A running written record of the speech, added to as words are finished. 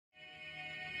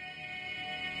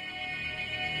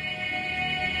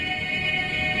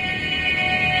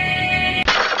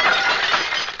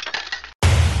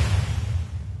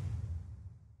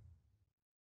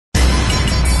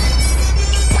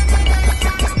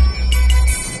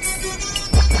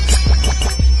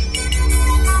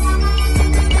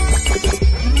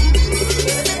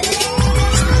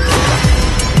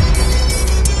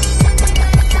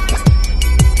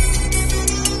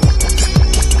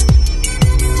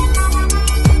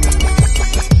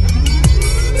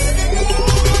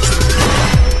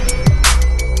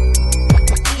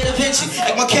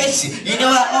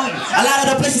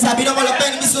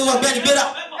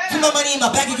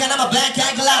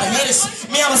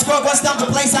score one stamp to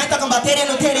place. I ain't talking about Tere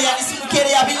no Tere. I listen to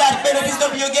Tere. I be like, better if it's no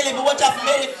real gilly, but watch out for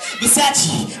me.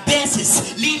 Versace,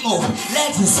 Bences, Limo,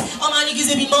 Lexus. All my niggas,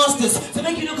 they be monsters. So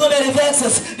make you look over and vex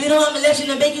us. They know I'm election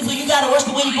and bacon, so you gotta watch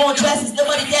the way you going dresses.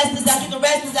 Nobody gets this. I get the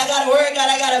rest. I gotta work out.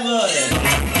 I gotta move.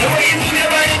 The way you move your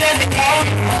body doesn't count.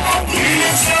 You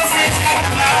look so fresh like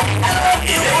a mouth.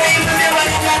 The way you move your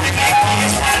body doesn't count.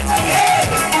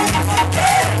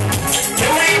 The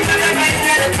way you move your body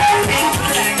doesn't count.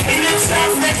 You look so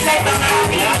fresh like a mouth.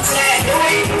 The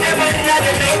way you move your body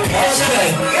doesn't count.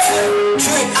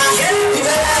 Trick, I hear you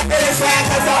got that better flag,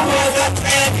 cause I'm more than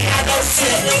man. I know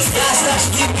shit. Last time she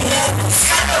give me love.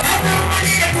 I know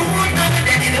money that you would know that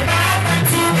in the Bible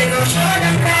too. They gon' show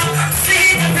them down.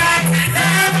 See the right,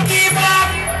 never give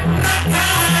up. Not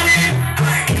running.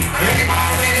 Ready my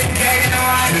way, they taking a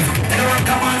ride. They don't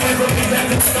come on, they go be back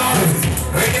to stone.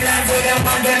 Ready down to them,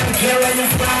 and then clear where you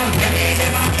from. Get me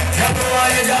them up, tell me what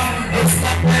you done. It's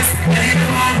not this, and in the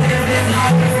mind, they're this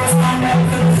hard to respond back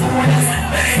to the fullness.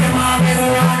 Ready to mom, they go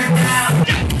run it down.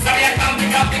 Sorry, I come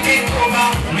pick up the king over.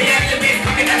 Me and the beat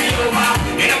cooking at me over.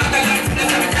 You know what I like to the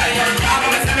cemetery. I'm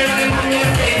a seven on the money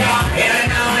and paper. And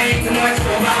now I ain't too much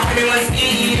over. Everyone's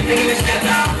eating, picking the shit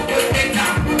down. Good thing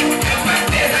now. Just my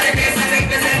face, I guess I think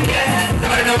this is good.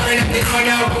 Somebody know where this one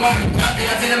now. Come on, drop it.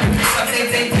 I tell them to fix up,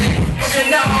 say. Pushing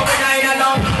down overnight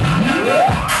alone.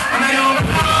 I'm an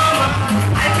overcomer.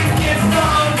 I can get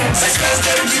stronger. Let's go,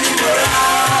 step you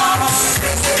around.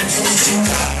 Let's go, you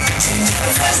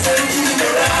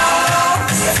around.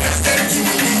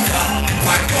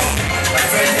 My God, my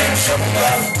friends, them show me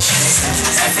love.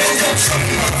 My friends, them show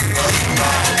me love.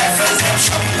 My friends, them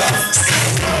show me love.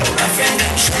 My friends,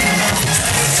 them show me love.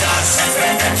 My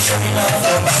friends, them show me love.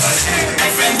 My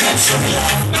friends, them show me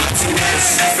love. Not too much.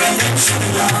 My friends, them show me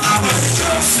love. I was the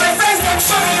truth. My friends, them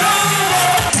show me love.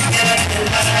 Together in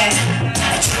the line.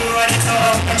 I true what it's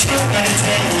all. I true what it's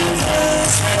all.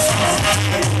 That's all my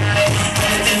life.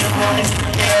 Anything you want,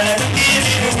 girl, I will give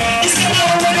you the world. It's the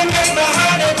one that makes my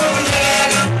heart go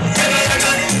lag.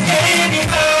 Baby,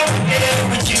 I'm here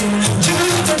with you.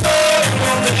 Choose the ball, I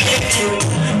want to hit you.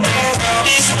 Oh,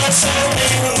 this was so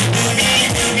new.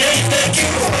 Baby, thank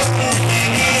you.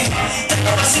 I've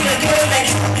never seen a girl like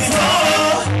you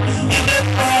before. In the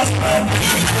past,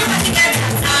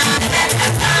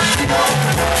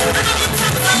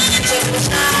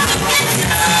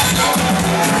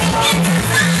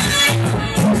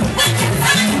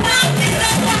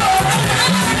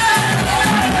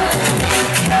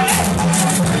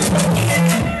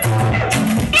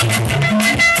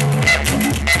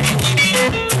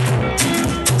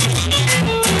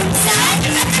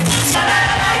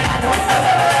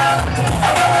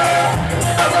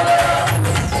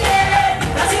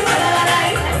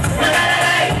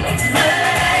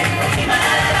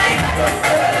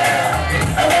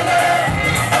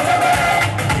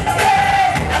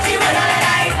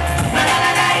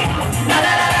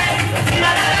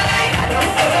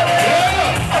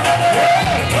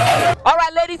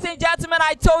 ladies and gentlemen,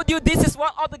 I told you this is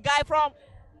one of the guy from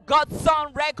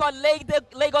Godsown record,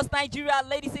 Lagos, Nigeria.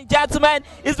 Ladies and gentlemen,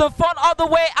 it's been fun all the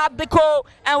way at the co,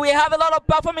 and we have a lot of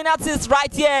performing artists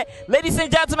right here. Ladies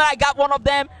and gentlemen, I got one of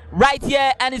them right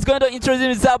here, and he's going to introduce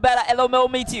himself better. Hello, may I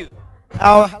meet you?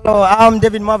 Oh, hello, I'm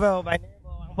David Marvel. My name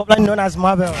is popularly known as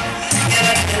Marvel.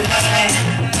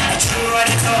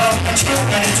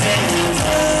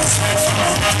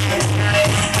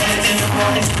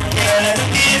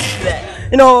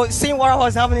 You know, seeing what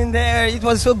was happening there, it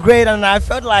was so great, and I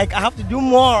felt like I have to do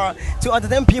more to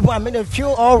entertain people and make them feel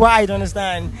all right,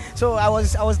 understand? So I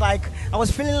was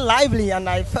feeling lively, and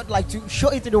I felt like to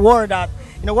show it to the world that,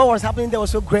 you know, what was happening there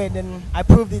was so great, and I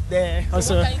proved it there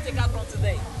also. So what can you take out from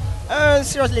today?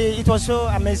 Seriously, it was so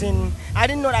amazing. I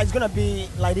didn't know that it's gonna be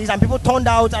like this, and people turned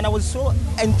out, and I was so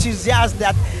enthusiastic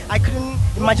that I couldn't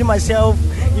imagine myself,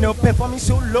 you know, performing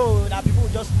so low that people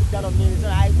would just look down on me. So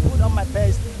I put on my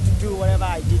best to do whatever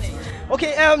I did.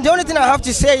 Okay, the only thing I have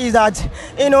to say is that,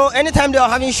 you know, anytime they are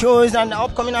having shows and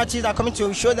upcoming artists are coming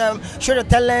to show the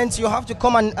talents, you have to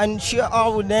come and share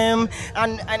out with them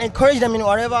and encourage them in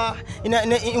whatever, in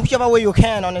whichever way you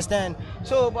can, understand?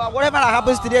 So, but whatever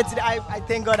happens today, I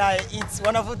thank God it's a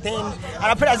wonderful thing, and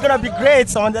I pray it's gonna be great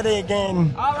some other day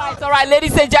again. All right,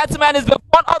 ladies and gentlemen, it's been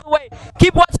fun all the way.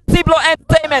 Keep watching Tegablaq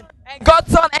Entertainment and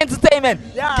Godsown Entertainment.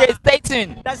 Yeah. Okay, stay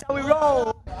tuned. That's how we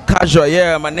roll. Casual,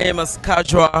 yeah, my name is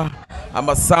Casual. I'm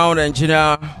a sound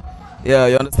engineer. Yeah,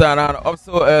 you understand? I'm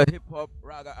also a hip hop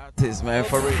raga artist, man,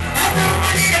 for real.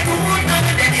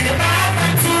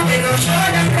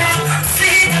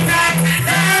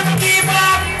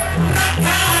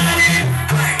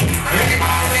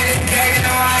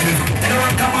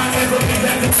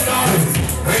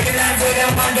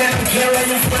 where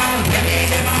you from. You need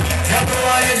them up, tell me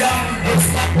what you done. It's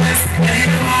not this. You need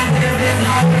them up, you need them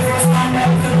up. You was not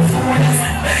up to the fullness.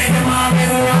 You need them up,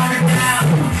 you run it down.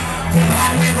 You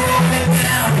want me to roll it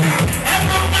down. And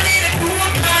nobody that do a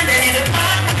kind, they need a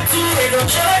partner to it. Don't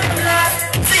show them light,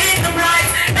 see them right,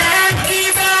 and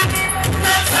keep up.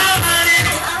 That's how I need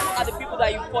it. Are the people that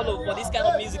you follow for this kind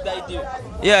of music that you do?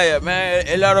 Yeah, man.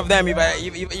 A lot of them. If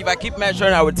I keep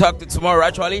mentioning, I will talk to tomorrow.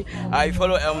 Actually, I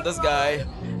follow this guy,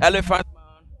 Elephant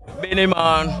Man, Benny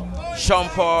Man, Sean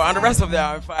Paul, and the rest of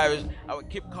them. I will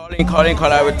keep calling.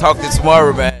 I will talk to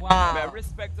tomorrow, man. Wow. Man,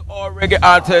 respect to all reggae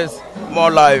artists.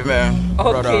 More live, man.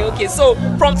 Okay. So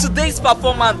from today's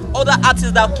performance, other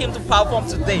artists that came to perform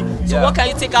today. So Yeah. what can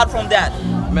you take out from that?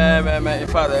 Man. In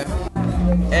fact,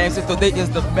 MC today is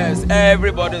the best.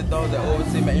 Everybody does the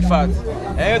OC, man. In fact,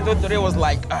 MC today was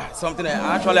like something that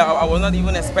actually I was not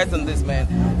even expecting this, man.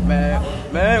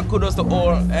 Man, kudos to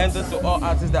all and to all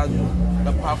artists that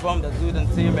perform, that do the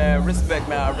team, man. Respect,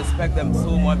 man. I respect them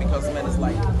so much because, man, it's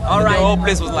like All right. the whole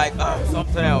place was like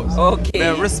something else. Okay.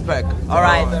 Man, respect. All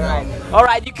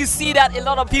right. You can see that a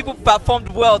lot of people performed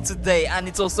well today, and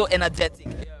it's also energetic.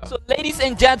 So, ladies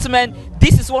and gentlemen,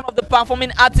 this is one of the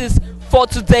performing artists for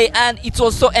today, and it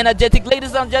was so energetic.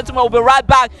 Ladies and gentlemen, we'll be right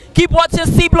back. Keep watching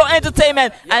Ciplo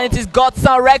Entertainment, and it is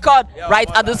Godsown record right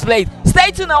at this place.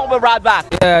 Stay tuned, and we'll be right back.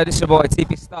 Yeah, this is your boy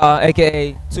TP Star,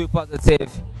 aka Too Positive,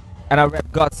 and I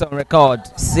rep Godsown record.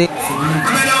 Sick. I'm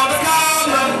an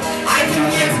overcomer. I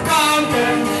came here to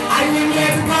conquer. I came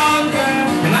here to conquer.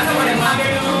 No matter what I'm gonna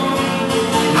do.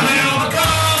 I'm an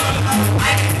overcomer.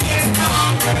 I came here to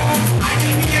conquer. I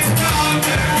came here to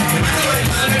conquer. No matter what I'm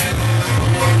gonna do.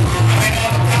 I'm an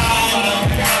overcomer.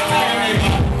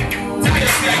 Tell me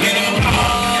this thing again,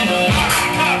 overcomer.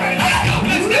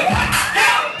 Let's go.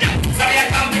 Sorry, I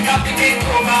come to come to take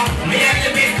over. Me and the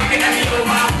beat coming at me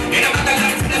over. In a matter of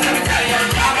time, I'm gonna tell you.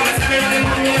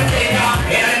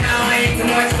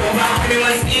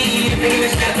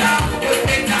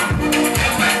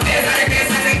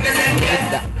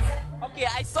 Okay,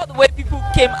 I saw the way people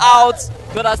came out.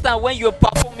 You understand when you were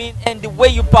performing, and the way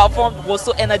you performed was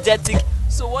so energetic.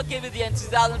 So, what gave you the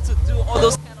enthusiasm to do all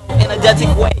those kind of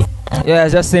energetic way? Yeah,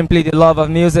 just simply the love of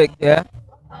music, yeah,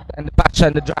 and the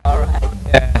passion, the drive. All right.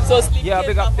 Yeah. So, Sleepy Yeah,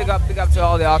 big up to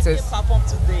all the artists. Performed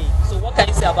today. So, what can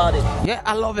you say about it? Yeah,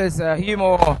 I love his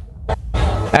humor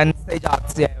and stage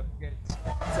arts. Yeah.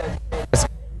 Ladies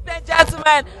and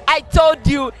gentlemen, I told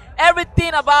you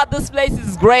everything about this place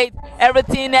is great.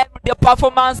 Everything, the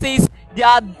performances,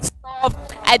 their stuff.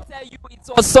 I tell you, it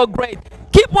was so great.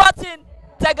 Keep watching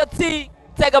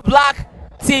Tegablaq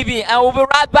TV, and we'll be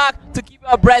right back to keep you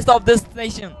abreast of this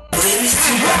nation. Let's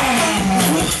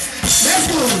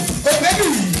go. Oh, baby.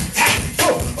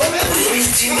 Oh, baby.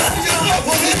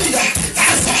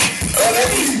 Oh,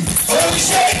 baby. Oh,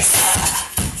 shit.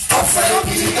 I'm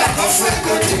afraid you got my friend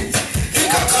good. You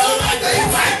can call my day,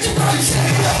 fight you, boy.